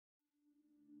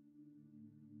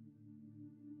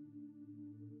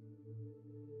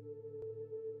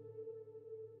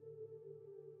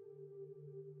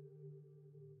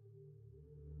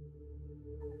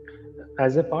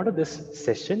As a part of this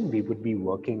session, we would be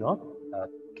working on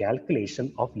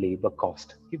calculation of labor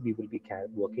cost. Okay, we will be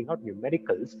working out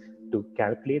numericals to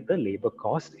calculate the labor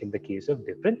cost in the case of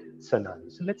different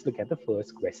scenarios. So let's look at the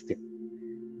first question.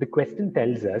 The question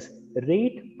tells us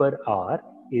rate per hour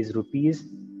is rupees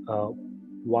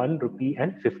 1 rupee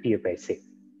and 50 paise.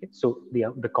 Okay, so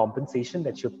the compensation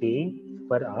that you're paying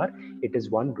per hour, it is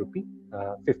 1 rupee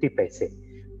 50 paise.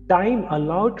 Time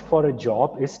allowed for a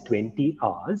job is 20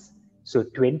 hours. So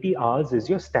 20 hours is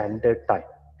your standard time.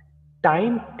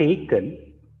 Time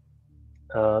taken,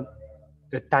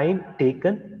 the time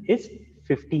taken is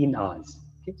 15 hours.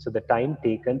 Okay, so the time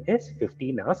taken is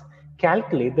 15 hours.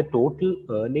 Calculate the total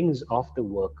earnings of the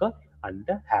worker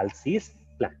under Halsey's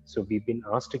plan. So we've been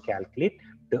asked to calculate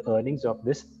the earnings of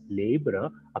this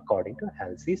laborer according to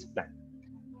Halsey's plan.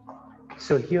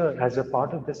 So here, as a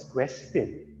part of this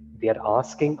question, they are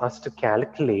asking us to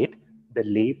calculate the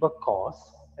labor cost,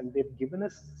 and they've given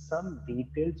us some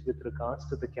details with regards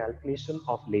to the calculation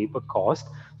of labor cost.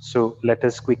 So let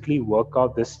us quickly work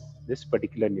out this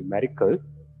particular numerical.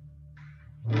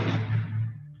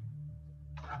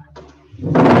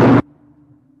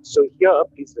 So here,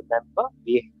 please remember,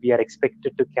 we are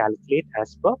expected to calculate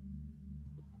as per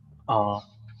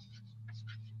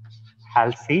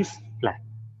Halsey's plan.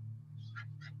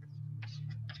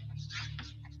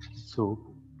 So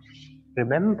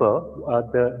remember,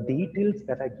 the details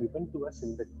that are given to us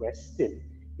in the question,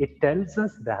 it tells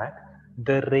us that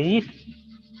the rate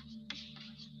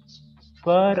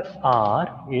per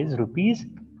hour is rupees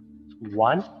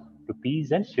 1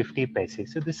 rupees and 50 paise.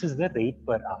 So this is the rate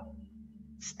per hour.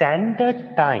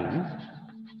 Standard time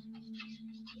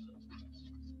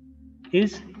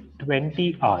is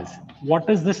 20 hours. What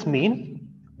does this mean?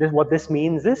 What this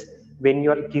means is when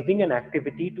you're giving an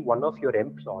activity to one of your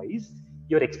employees,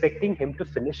 you're expecting him to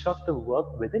finish off the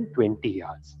work within 20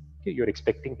 hours. Okay, you're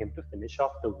expecting him to finish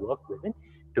off the work within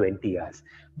 20 hours.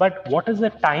 But what is the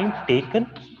time taken?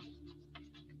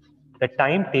 The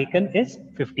time taken is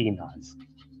 15 hours.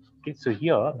 Okay, so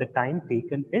here the time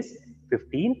taken is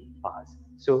 15 hours.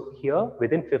 So here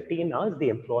within 15 hours, the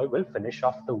employee will finish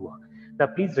off the work. Now,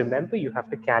 please remember, you have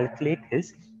to calculate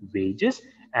his wages,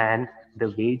 and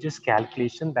the wages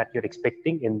calculation that you're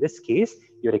expecting in this case,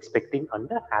 you're expecting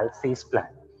under Halsey's plan.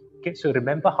 Okay, so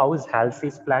remember, how is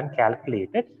Halsey's plan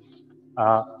calculated?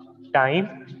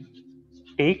 Time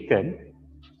taken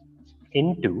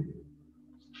into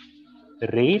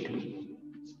rate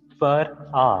per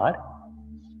hour,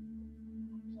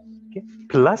 okay,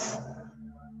 plus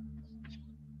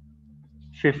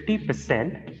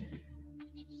 50%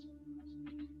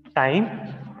 time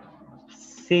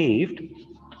saved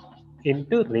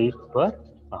into rate per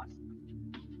hour.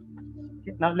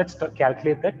 Okay, now let's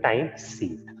calculate the time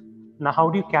saved. Now, how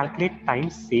do you calculate time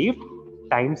saved?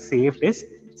 Time saved is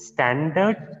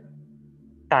standard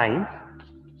time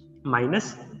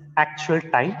minus actual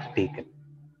time taken.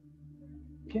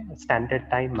 Okay, standard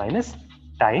time minus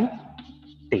time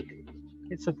taken.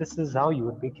 Okay, so this is how you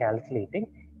would be calculating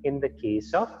in the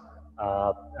case of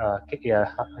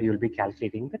you'll be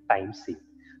calculating the time saved.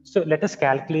 So let us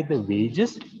calculate the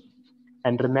wages,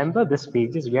 and remember, this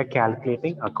wages we are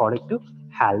calculating according to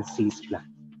Halsey's plan.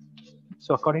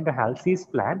 So according to Halsey's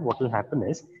plan, what will happen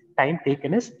is time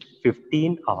taken is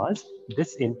 15 hours.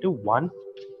 This into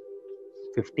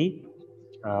 150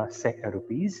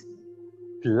 rupees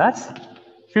plus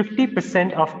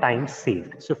 50% of time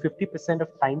saved. So 50%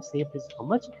 of time saved is how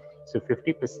much? So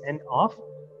 50% of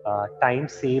time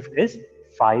saved is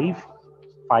 5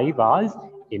 hours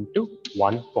into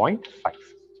 1.5.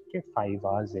 Okay, 5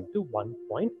 hours into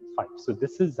 1.5. So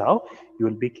this is how you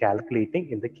will be calculating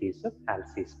in the case of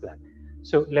Halsey's plan.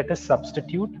 So let us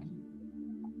substitute.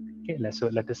 Okay, so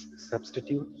let us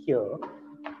substitute here.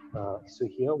 So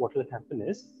here what will happen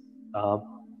is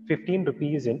 15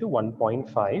 rupees into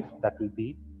 1.5, that will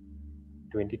be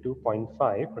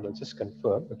 22.5, but I'll just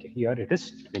confirm. Okay, here it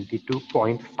is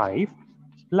 22.5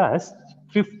 plus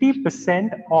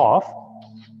 50% of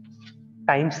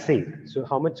time saved. So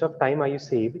how much of time are you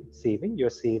saving? You're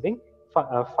saving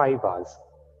 5 hours.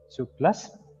 So plus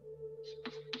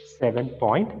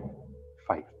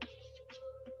 7.5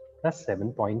 plus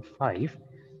 7.5.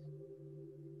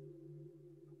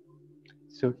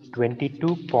 So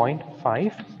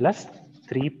 22.5 plus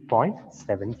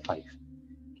 3.75. Okay,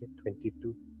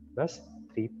 22 plus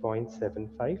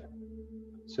 3.75.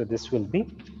 So this will be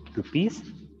rupees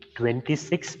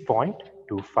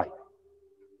 26.25.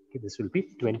 Okay, this will be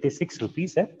 26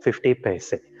 rupees and 50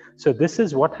 paise. So this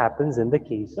is what happens in the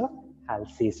case of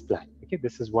Halsey's plan. Okay,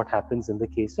 this is what happens in the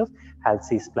case of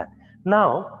Halsey's plan.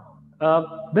 Now,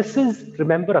 This is,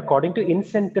 remember, according to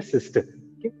incentive system.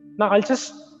 Okay? Now, I'll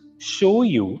just show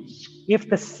you if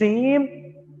the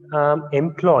same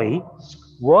employee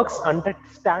works under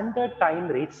standard time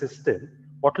rate system,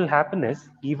 what will happen is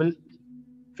he will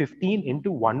 15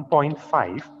 into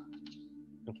 1.5.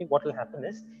 Okay, what will happen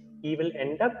is he will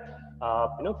end up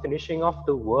finishing off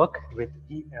the work with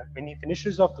when he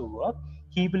finishes off the work,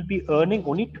 he will be earning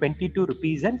only 22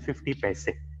 rupees and 50 paise.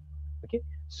 Okay,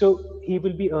 so he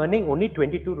will be earning only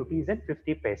 22 rupees and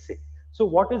 50 paise. So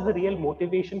what is the real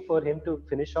motivation for him to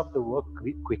finish off the work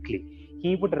quickly?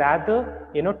 He would rather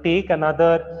take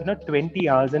another 20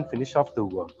 hours and finish off the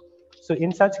work. So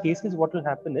in such cases, what will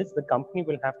happen is the company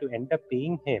will have to end up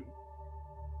paying him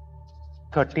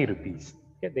 30 rupees.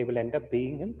 Okay, they will end up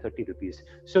paying him 30 rupees.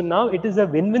 So now it is a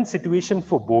win-win situation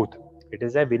for both. It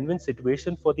is a win-win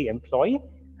situation for the employee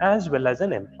as well as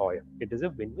an employer. It is a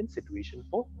win-win situation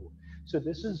for both. So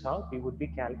this is how we would be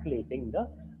calculating the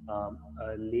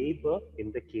labor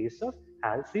in the case of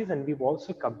HALSES, and we've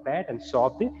also compared and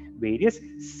solved the various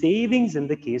savings in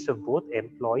the case of both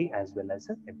employee as well as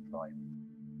an employer.